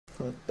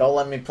Don't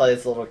let me play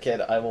this little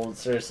kid. I will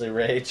seriously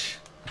rage.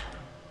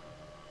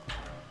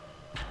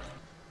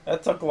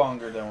 That took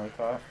longer than we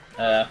thought.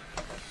 My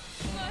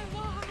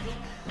ward,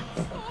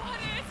 what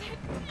is it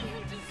you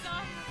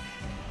desire?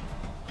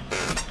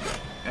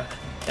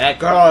 That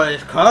girl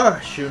is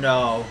cursed, you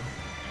know.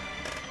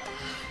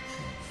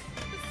 The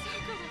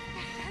circle of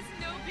fate has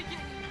no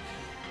beginning,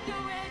 no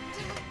end.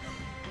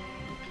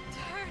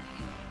 Turning,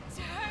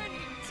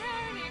 turning,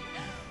 turning.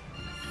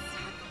 The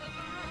circle of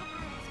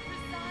Ouroboros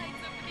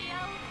presides over the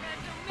Alpha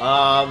and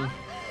Omega.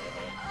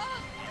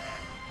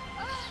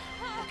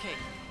 Okay,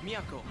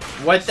 Miyako.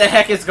 What the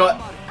heck is going?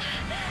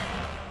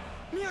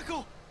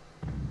 Miyako!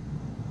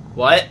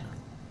 What?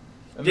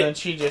 And then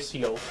she just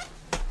healed.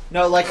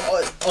 No, like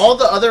all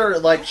the other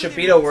like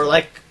Shibito were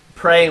like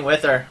praying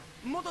with her.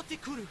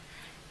 Modotte kuru.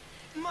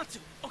 Matsu,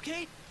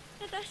 okay?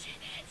 私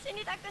死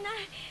にたくない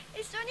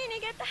一緒に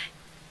逃げたい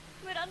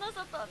村の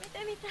外を見て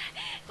みたい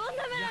こん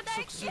な村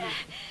大嫌い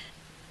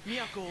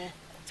Miyako を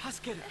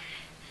助ける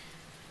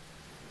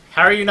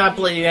How are you not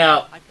bleeding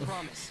out? I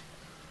promise.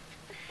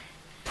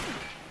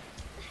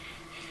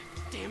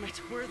 Damn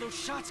it, where are those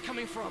shots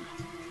coming from?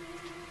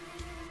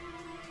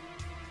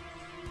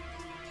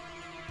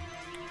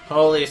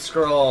 Holy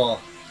scroll.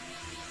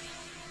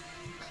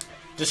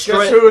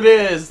 Destroy. Guess who it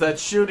is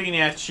that's shooting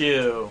at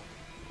you?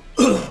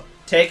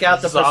 Take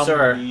out the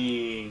Basur.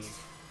 Zombie.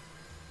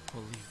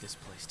 We'll leave this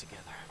place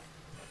together.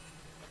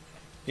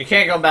 You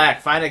can't go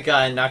back. Find a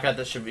gun. Knock out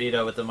the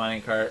Shibito with the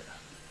mining cart.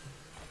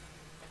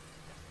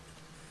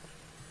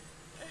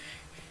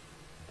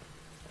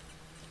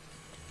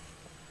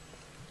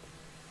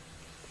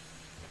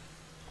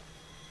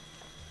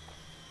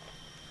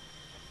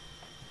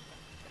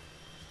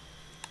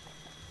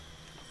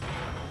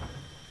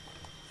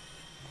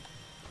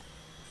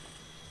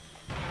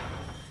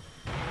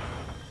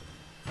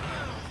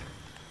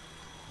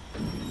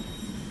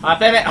 Hop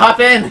in it! Hop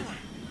in!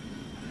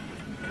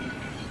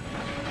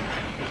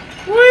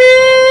 Woohoo!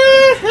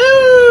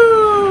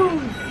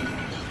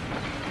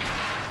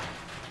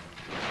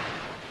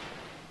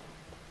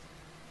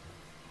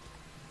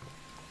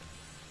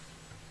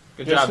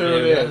 Good Guess job, who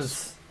it dude.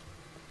 is?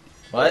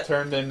 What?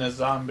 Turned into a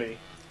zombie.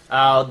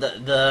 Oh,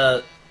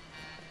 the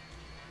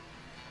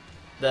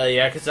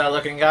Yakuza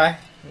looking guy?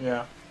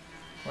 Yeah.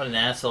 What an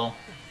asshole.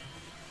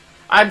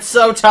 I'm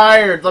so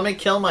tired! Let me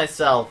kill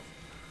myself.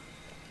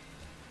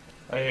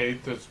 I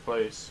hate this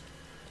place.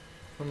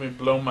 Let me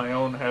blow my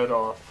own head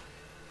off.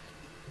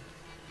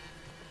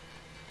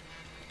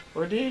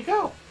 Where did he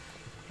go?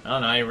 I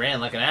don't know, he ran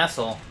like an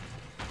asshole.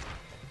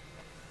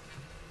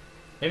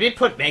 Maybe he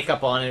put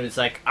makeup on and he was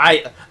like,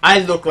 I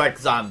look like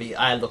zombie.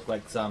 I look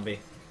like zombie.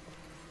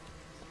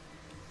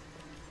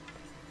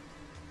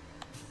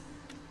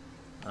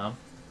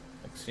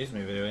 Excuse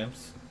me, video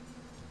games.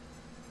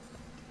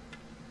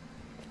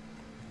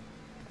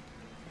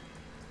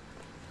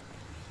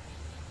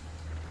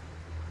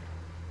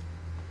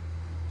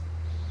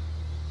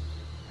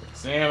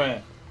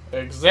 Examine.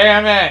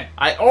 Examine!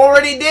 I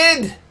already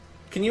did!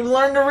 Can you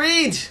learn to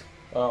read?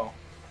 Oh.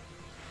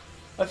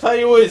 I thought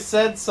you always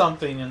said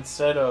something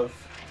instead of...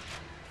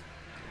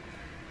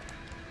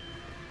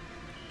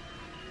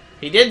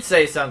 He did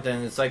say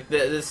something. It's like,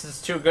 this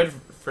is too good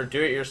for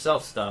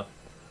do-it-yourself stuff.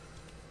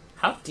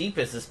 How deep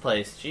is this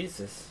place?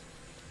 Jesus.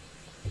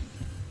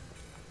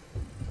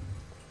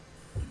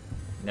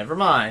 Never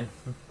mind.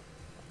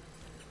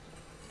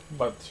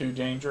 But too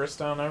dangerous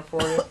down there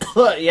for you?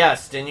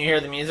 Yes, didn't you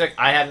hear the music?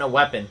 I have no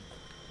weapon.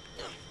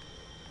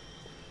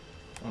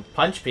 I'll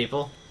punch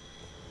people.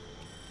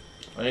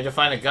 I need to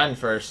find a gun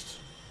first.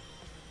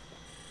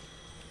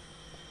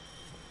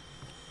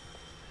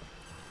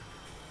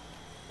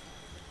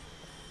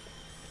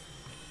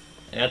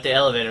 I got the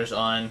elevators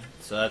on,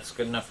 so that's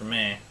good enough for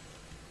me.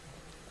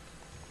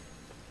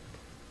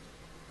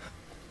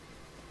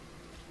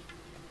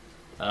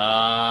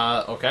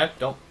 Okay,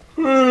 don't.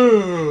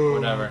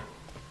 Whatever.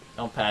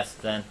 Don't pass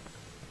it then.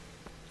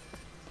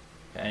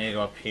 Okay, I need to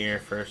go up here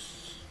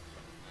first.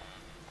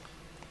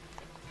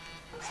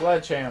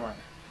 Sledgehammer.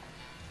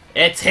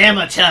 It's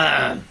hammer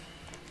time!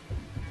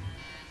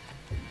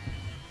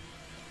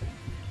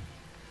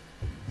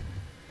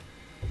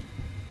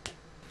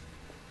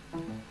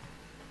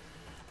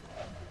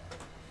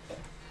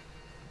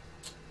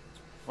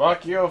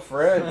 Fuck you,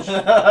 fridge.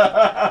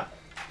 No.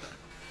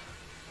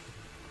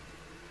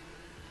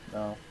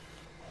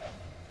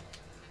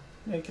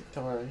 Make it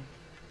Tori.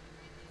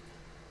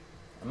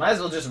 I might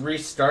as well just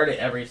restart it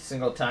every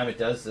single time it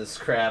does this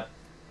crap.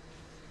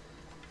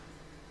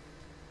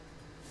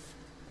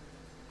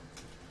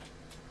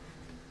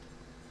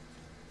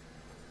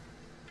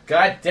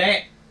 God dang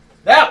it!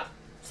 No!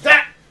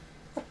 Stop!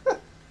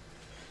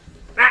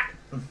 Ah!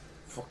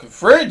 Fucking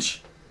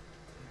fridge!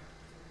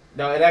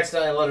 No, it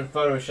accidentally loaded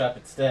Photoshop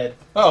instead.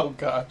 Oh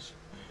gosh.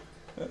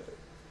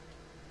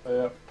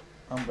 Yep,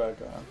 I'm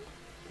back on.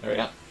 There we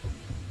go.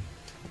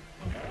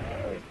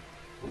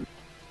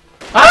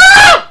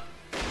 Ah!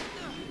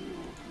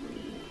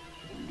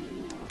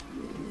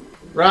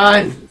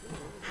 Run!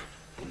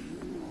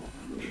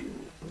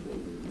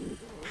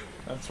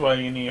 That's why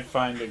you need to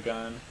find a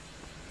gun.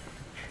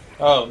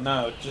 Oh,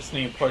 no. Just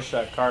need to push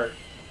that cart.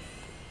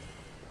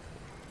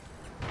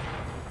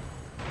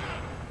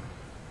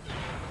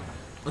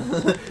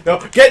 No,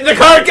 get in the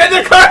car! Get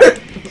in the car!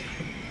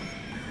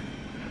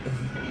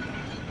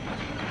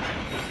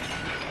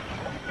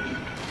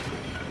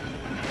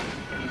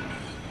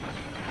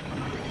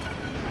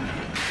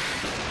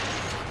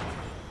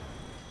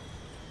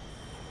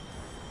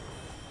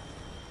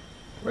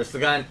 Where's the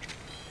gun?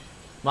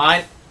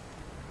 Mine.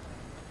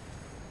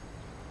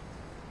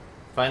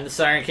 Find the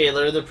siren key,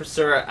 lure the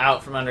pursuer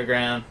out from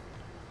underground.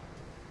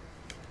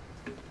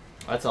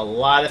 That's a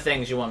lot of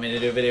things you want me to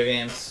do, video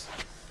games.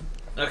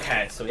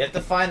 Okay, so we have to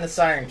find the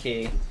siren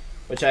key,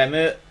 which I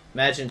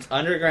imagine is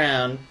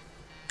underground.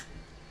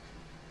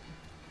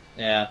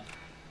 Yeah.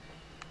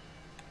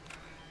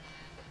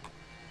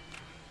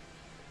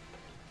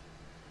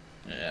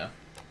 Yeah.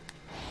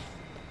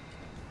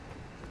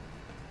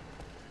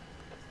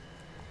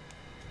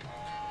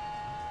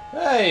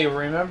 Hey,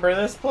 remember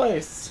this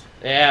place?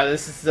 Yeah,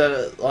 this is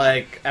the,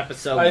 like,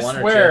 episode 1 or 2. I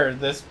swear,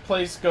 this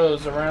place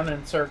goes around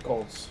in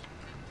circles.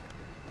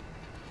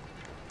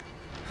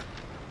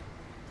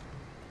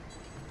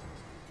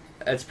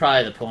 That's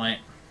probably the point.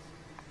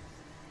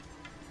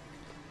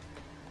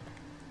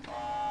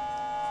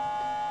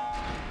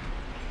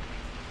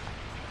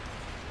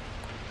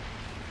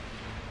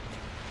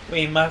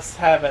 We must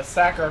have a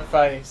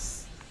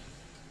sacrifice.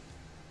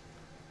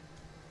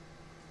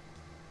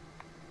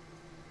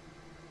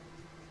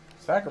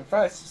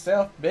 Sacrifice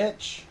yourself,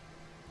 bitch.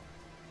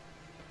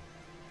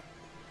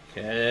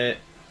 Okay.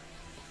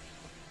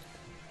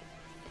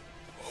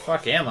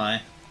 Fuck am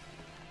I?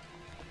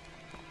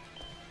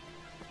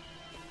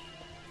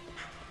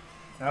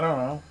 I don't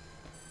know.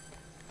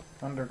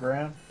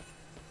 Underground?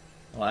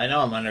 Well, I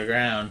know I'm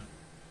underground.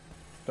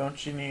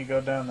 Don't you need to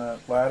go down the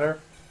ladder?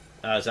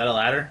 Oh, is that a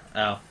ladder?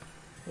 Oh.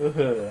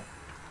 Ugh.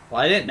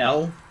 Well, I didn't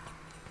know.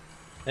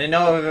 I didn't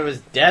know if it was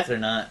death or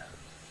not.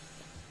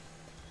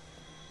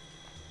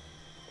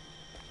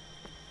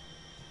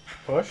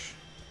 Push.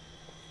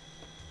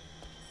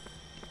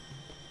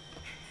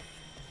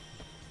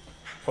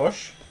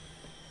 Push.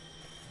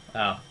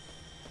 Oh.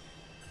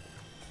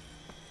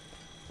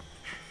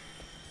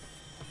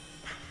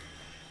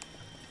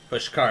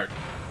 Push cart.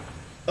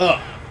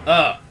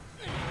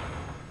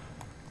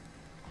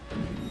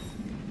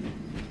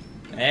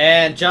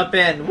 And jump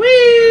in.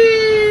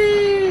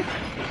 Whee!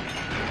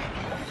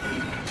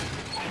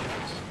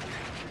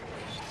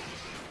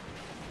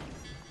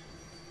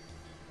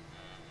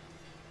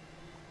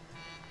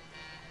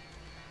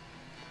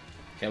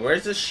 Okay,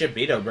 where's this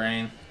Shibito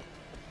brain?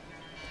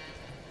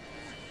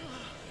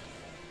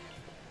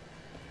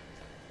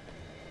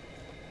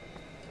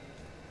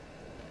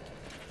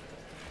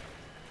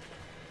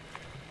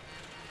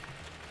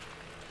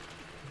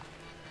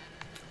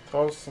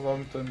 Toss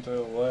something to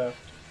the left.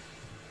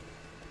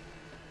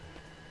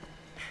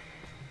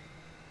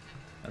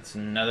 That's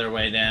another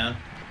way down.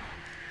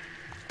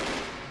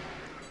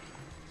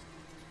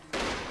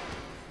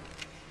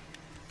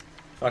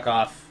 Fuck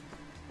off.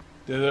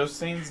 Do those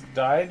things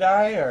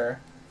die, or?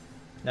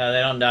 No,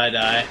 they don't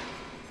die.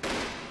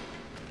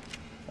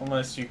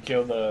 Unless you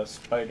kill the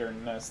spider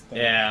nest thing.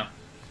 Yeah.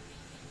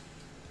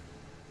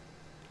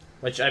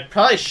 Which I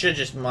probably should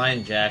just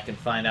mind Jack and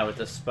find out what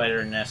the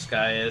spider nest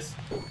guy is.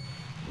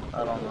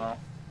 I don't know.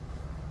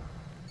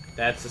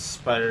 That's a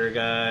spider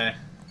guy.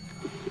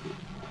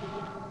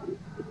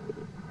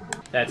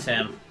 That's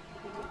him.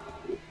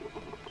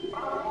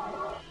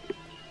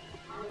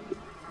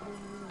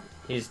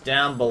 He's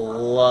down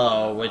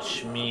below,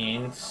 which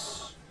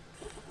means...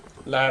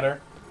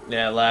 Ladder.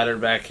 Yeah, ladder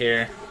back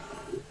here.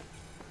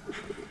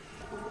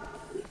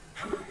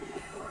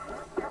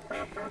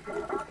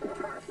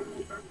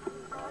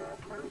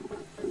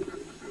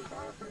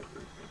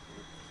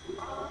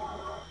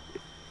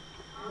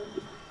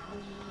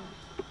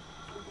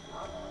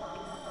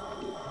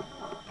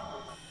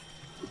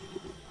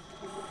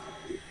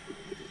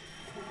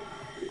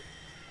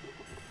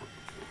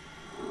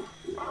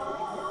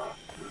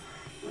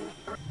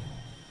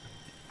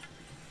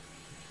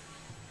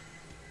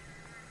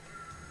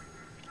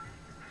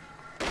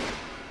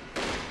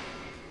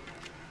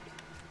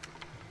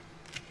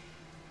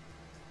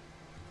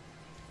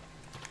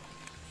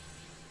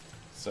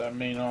 Does that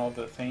mean all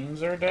the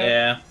things are dead?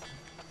 Yeah.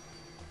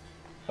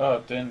 Oh,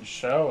 it didn't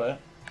show it.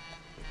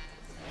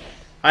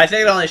 I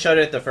think it only showed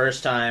it the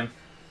first time.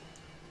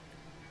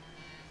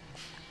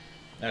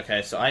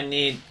 Okay, so I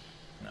need...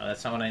 No,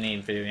 that's not what I need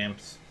in video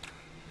games.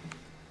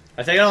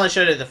 I think it only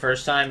showed it the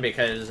first time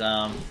because,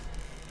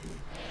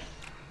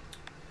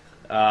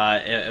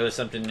 it was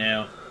something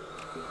new.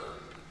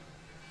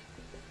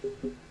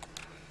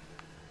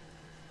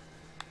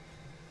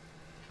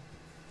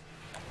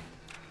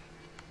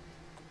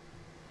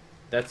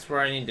 That's where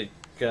I need to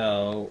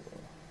go.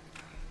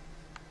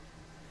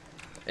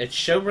 It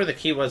showed where the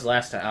key was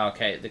last time. Oh,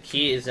 okay, the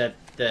key is at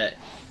the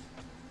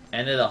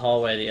end of the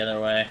hallway the other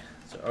way.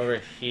 So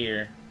over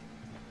here.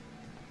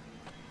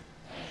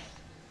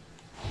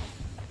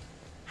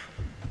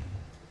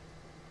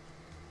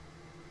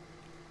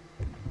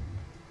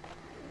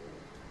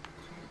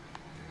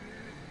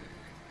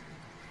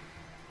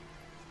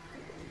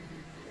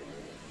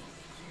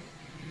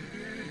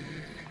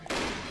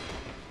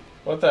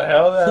 What the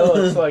hell? That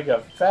looks like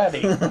a fatty.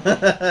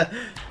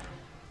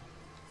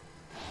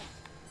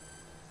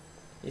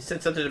 You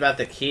said something about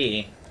the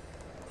key.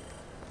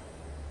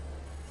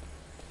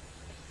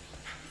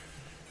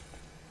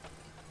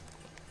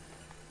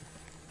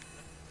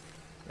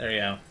 There you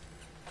go.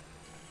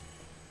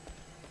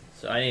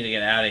 So I need to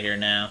get out of here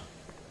now.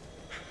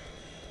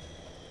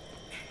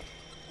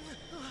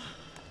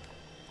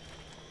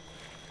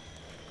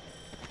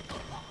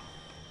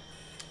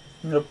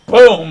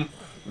 Boom!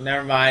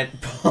 Never mind.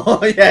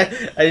 Oh yeah,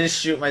 I just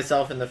shoot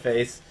myself in the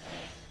face.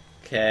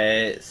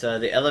 Okay, so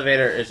the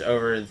elevator is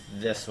over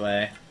this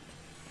way.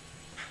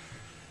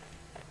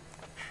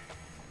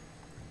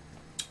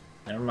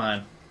 Never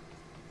mind.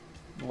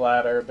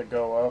 Ladder to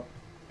go up.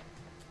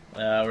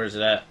 Where's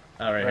it at?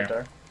 Oh, right here.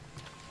 There.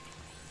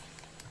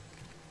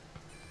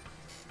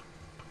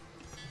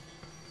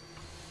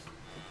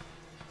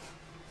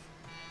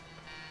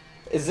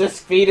 Is this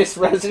fetus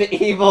Resident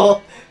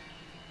Evil?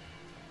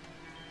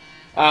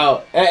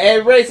 Oh,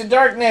 Race of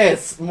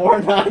Darkness!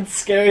 More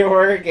non-scary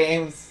horror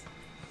games.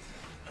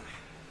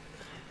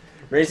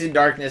 Race of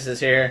Darkness is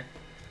here.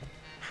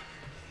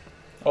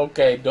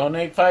 Okay,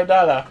 donate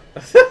 $5.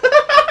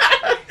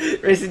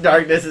 Race of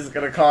Darkness is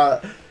gonna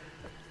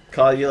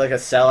call you like a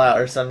sellout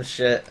or some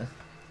shit.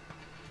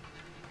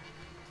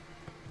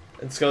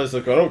 And Scully's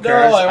like, I don't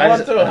care. No, I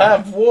want to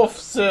have wolf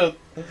suit.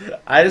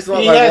 I just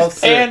want He my has wolf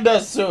suit. panda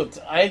suit.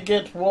 I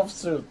get wolf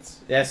suits.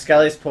 Yeah,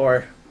 Scully's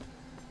poor.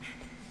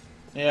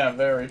 Yeah,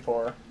 very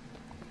poor.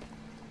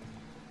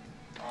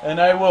 And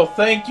I will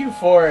thank you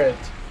for it.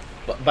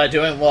 By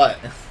doing what?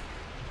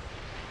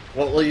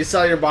 What, will you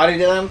sell your body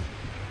to them?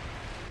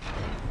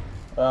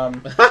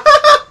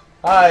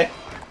 Hi.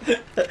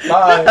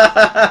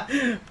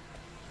 Bye.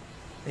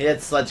 He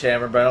had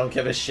sledgehammer, but I don't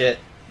give a shit.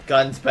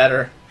 Gun's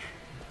better.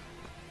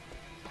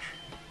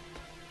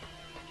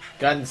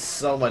 Gun's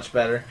so much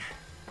better.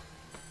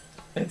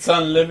 It's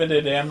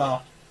unlimited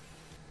ammo.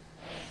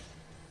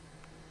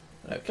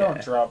 Okay.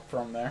 Don't drop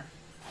from there.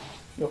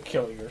 You'll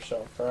kill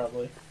yourself,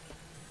 probably.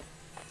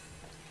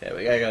 Okay,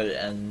 we gotta go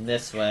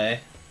this way.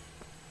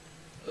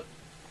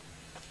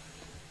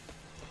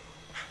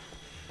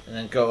 And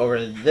then go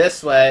over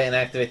this way and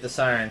activate the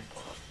siren.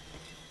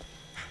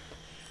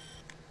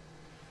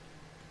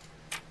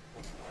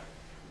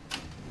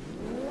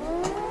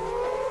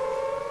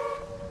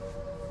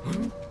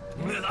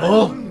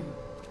 Oh!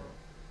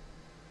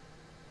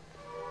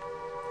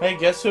 Hey,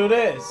 guess who it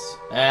is?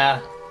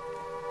 Yeah.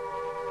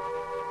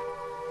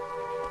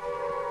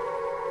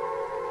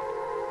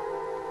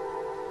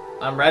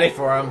 I'm ready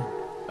for him.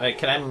 Wait,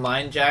 can I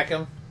mind jack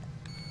him?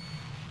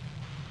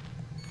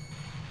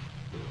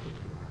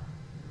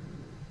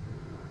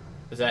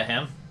 Is that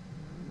him?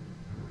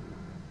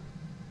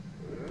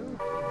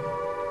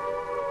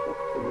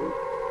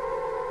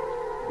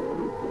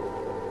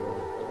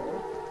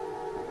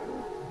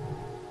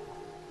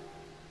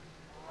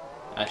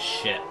 Ah,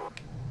 shit.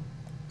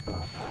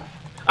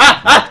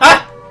 Ah! Ah!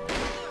 Ah!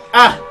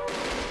 Ah!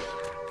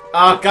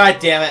 Oh, god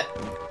damn it.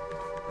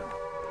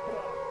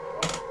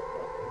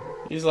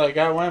 He's like,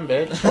 I win,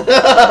 bitch.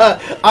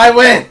 I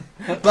win!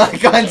 My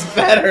gun's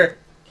better!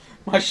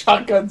 My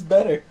shotgun's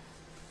better.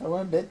 I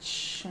win,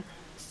 bitch.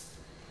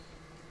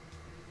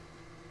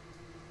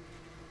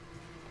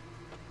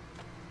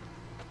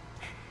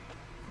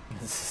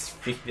 This is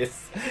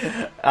fetus.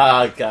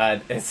 Oh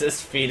god, is this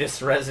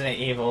fetus Resident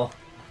Evil?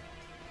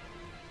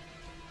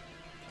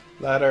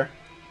 Ladder.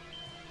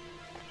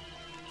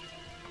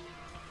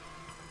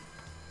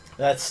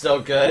 That's still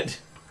good.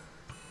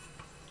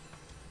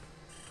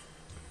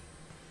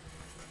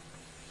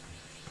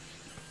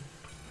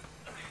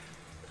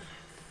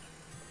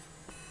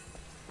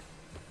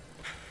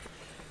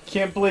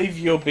 Can't believe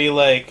you'll be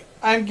like,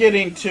 I'm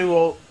getting too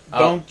old. Oh.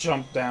 Don't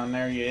jump down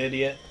there, you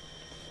idiot.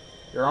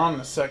 You're on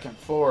the second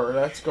floor.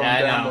 That's going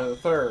I down know. to the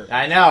third.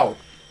 I know.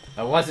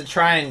 I wasn't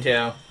trying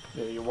to.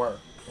 Yeah, you were.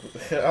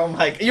 Oh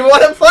my... You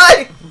want to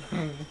play?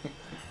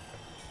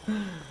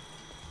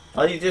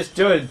 All you just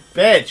do is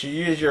bitch. You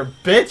use your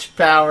bitch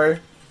power.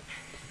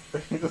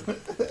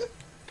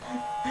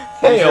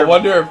 Hey, I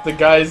wonder if the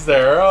guy's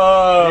there.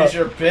 Oh, Use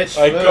your bitch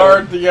I food.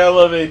 guard the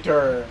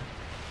elevator.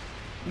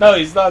 No,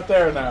 he's not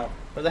there now.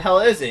 Where the hell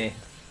is he?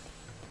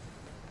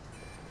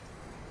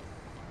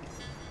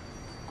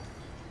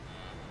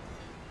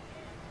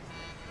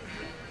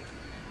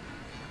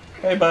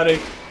 Hey, buddy.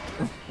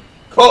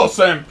 Close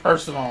and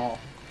personal.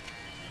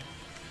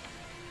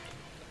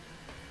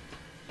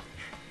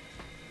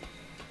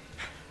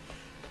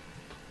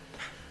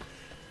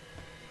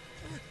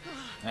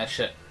 Ah,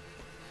 shit.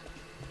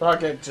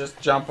 Rocket, just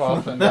jump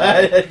off and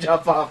die.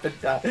 Jump off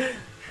and die.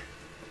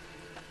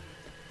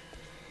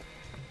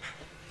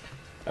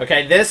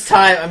 Okay, this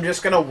time I'm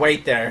just gonna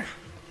wait there.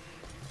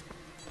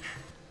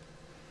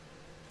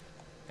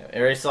 I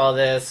already saw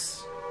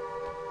this.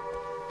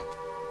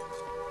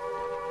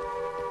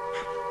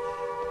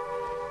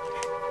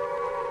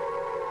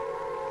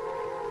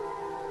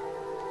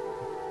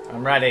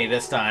 I'm ready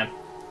this time.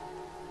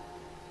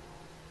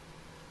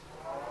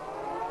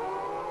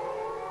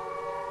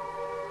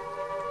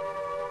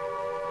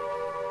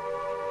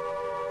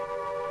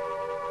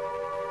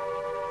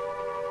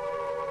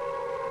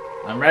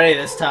 I'm ready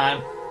this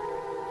time.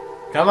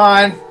 Come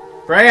on.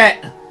 Bring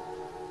it.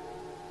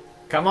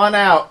 Come on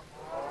out.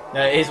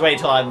 No, he's waiting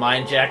till I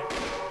mind jack.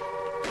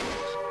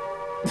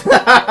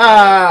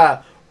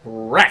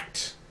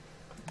 Wrecked.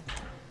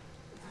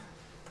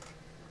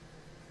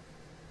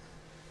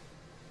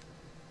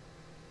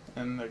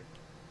 And the...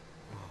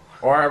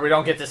 Or we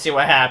don't get to see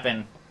what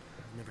happened.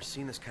 I've never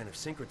seen this kind of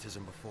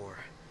syncretism before.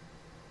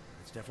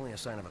 It's definitely a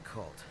sign of a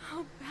cult.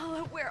 Oh,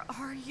 Bella, where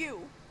are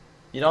you?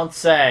 You don't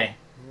say.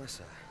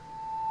 Melissa.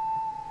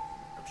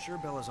 I'm sure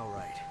Bella's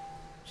alright.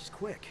 She's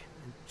quick,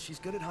 and she's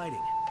good at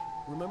hiding.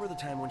 Remember the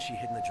time when she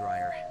hid in the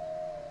dryer?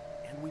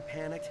 And we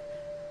panicked?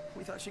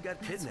 We thought she got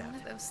That's kidnapped.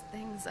 one of those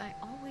things I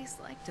always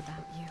liked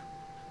about you.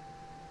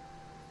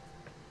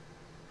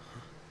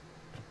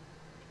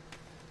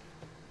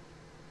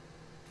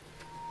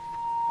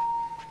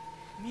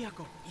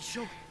 Miyako,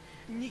 Isho,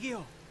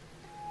 Nigeo.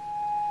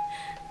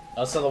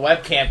 Also, the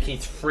webcam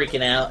keeps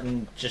freaking out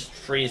and just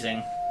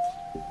freezing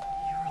You're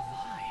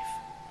alive.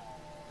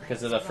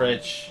 because of the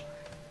fridge.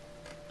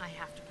 I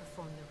have to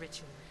perform the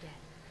ritual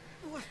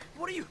again.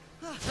 What are you?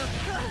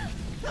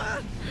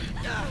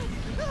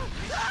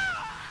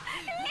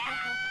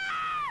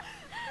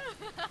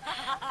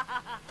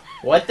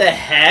 What the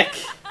heck?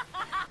 So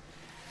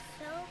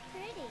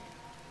pretty.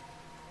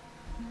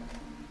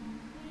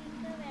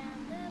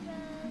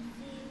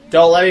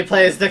 Don't let me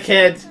play as the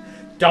kid.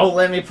 Don't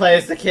let me play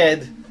as the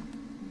kid.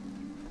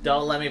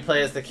 Don't let me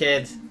play as the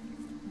kid.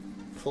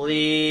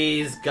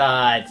 Please,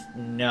 God,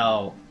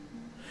 no.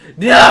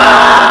 No!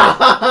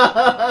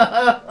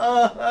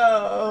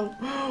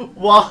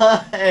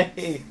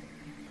 Why?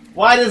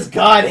 Why does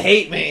God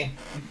hate me?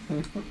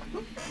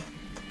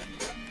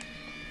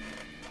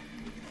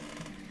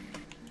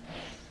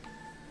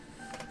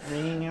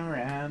 Ring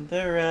around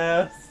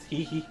the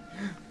rosy,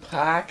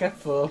 pocket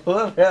full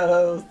of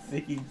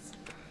roses.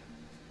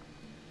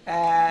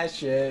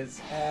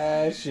 Ashes,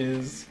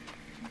 ashes.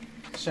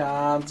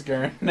 Sean's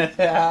gonna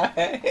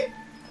die.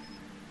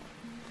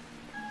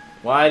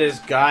 Why does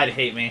God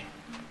hate me?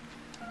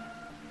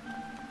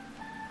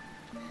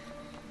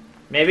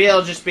 Maybe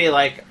it'll just be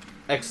like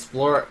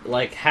explore,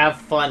 like have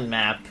fun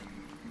map.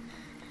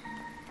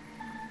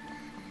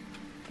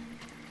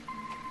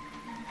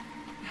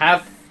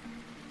 Have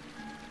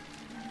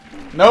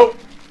Nope.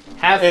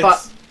 have It's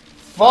fun.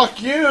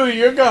 fuck you.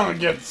 You're gonna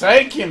get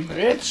taken,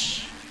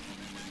 bitch.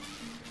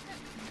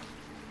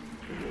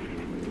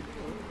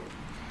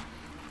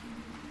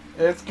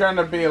 It's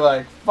gonna be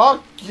like,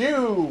 fuck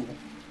you.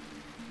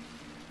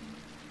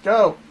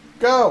 Go,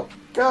 go,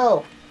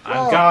 go.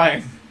 I'm go.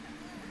 going.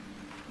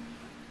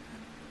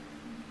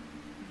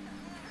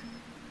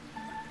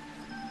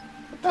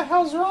 What the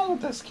hell's wrong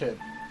with this kid?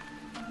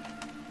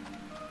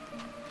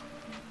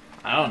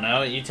 I don't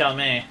know. You tell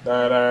me.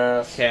 That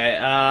ass. Okay.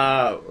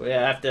 We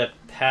have to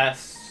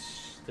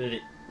pass to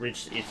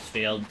reach the East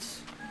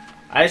Fields.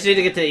 I just need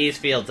to get to the East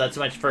Fields. That's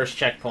my first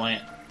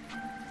checkpoint.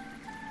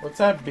 What's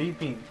that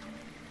beeping?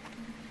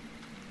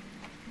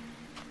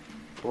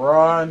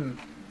 Run.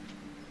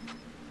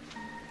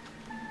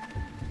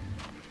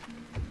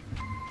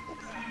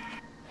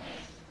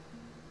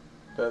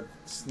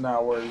 That's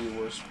not where you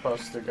were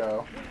supposed to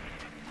go.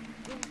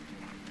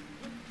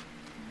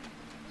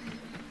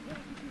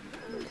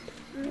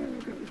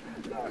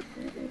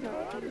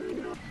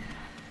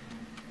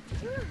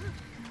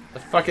 The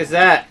fuck is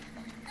that?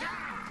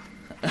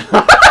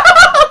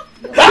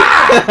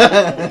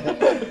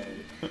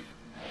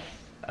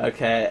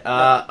 Okay,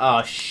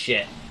 oh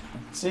shit.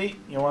 See?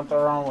 You went the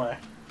wrong way.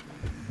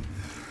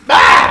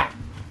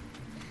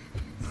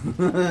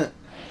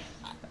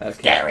 Okay.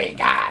 Scary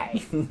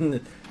guy.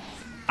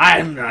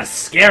 I'm a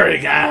scary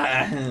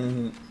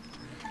guy.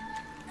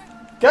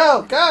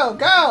 Go, go,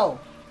 go!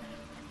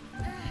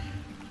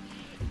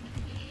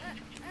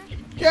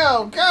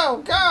 Go,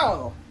 go,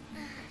 go!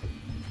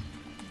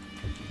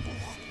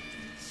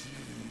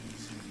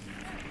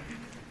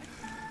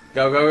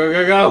 Go, go, go,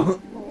 go,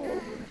 go!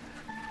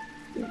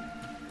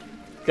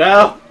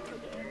 Go!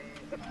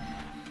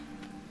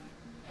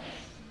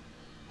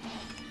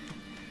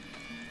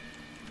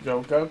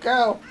 Go, go,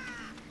 go!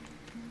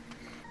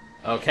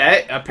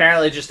 Okay,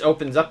 apparently it just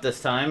opens up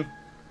this time.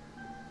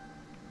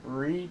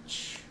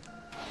 Reach.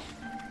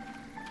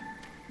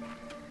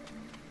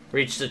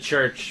 Reach the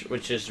church,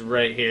 which is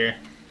right here.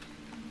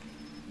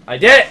 I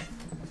did it!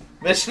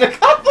 Mission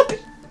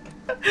accomplished!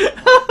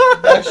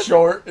 That's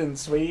short and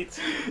sweet.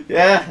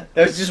 Yeah,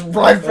 it was just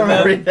run from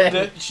And then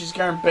everything. she's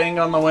gonna bang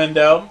on the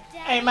window.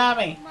 Daddy, Hey,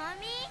 mommy.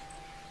 Mommy?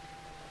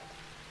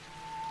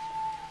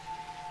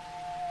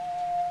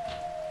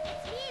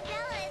 It's me,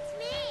 Bella, it's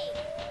me.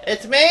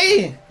 It's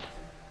me!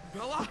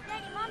 Bella?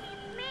 Daddy, Mommy,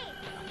 it's me.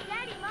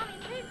 Daddy, Mommy,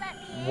 please let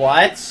me in.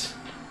 What?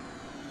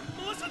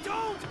 Melissa,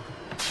 don't!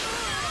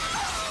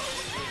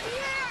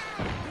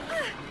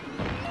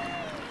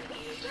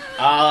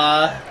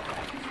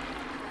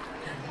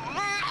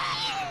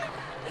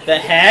 The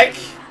heck?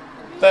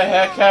 The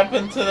heck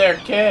happened to their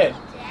kid?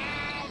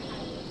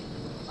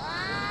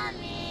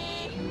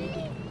 Mommy.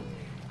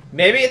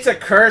 Maybe it's a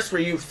curse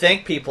where you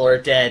think people are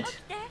dead.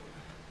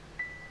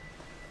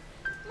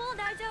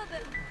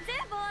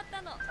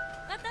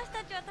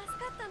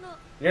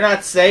 You're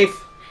not safe.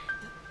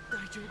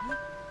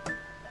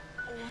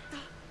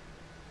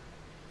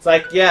 It's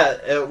like,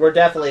 yeah, we're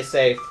definitely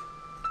safe.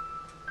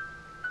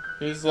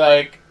 He's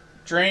like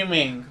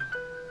dreaming.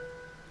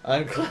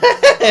 I'm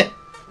glad.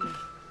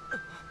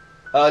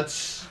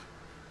 Miyako?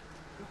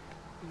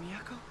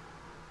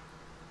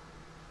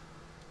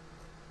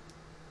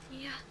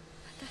 いや、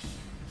私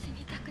死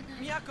にたくな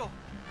い。 Miyako!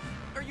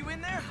 Are you in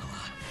there?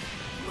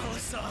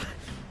 Melissa! お願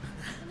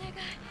い、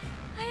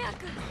早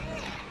く。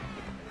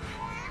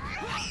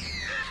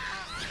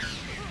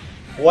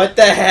 What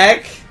the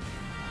heck?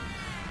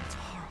 It's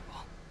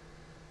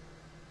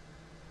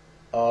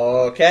horrible.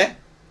 Okay.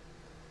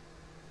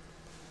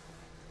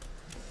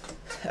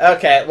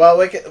 Okay, well,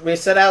 we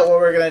set out what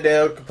we're going to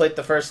do, complete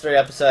the first 3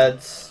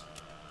 episodes.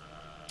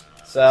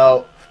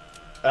 So,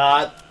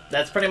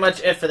 that's pretty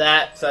much it for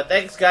that. So,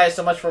 thanks, guys,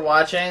 so much for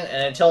watching.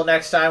 And until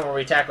next time, where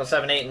we tackle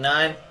 7, 8, and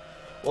 9,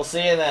 we'll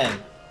see you then.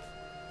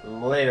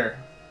 Later.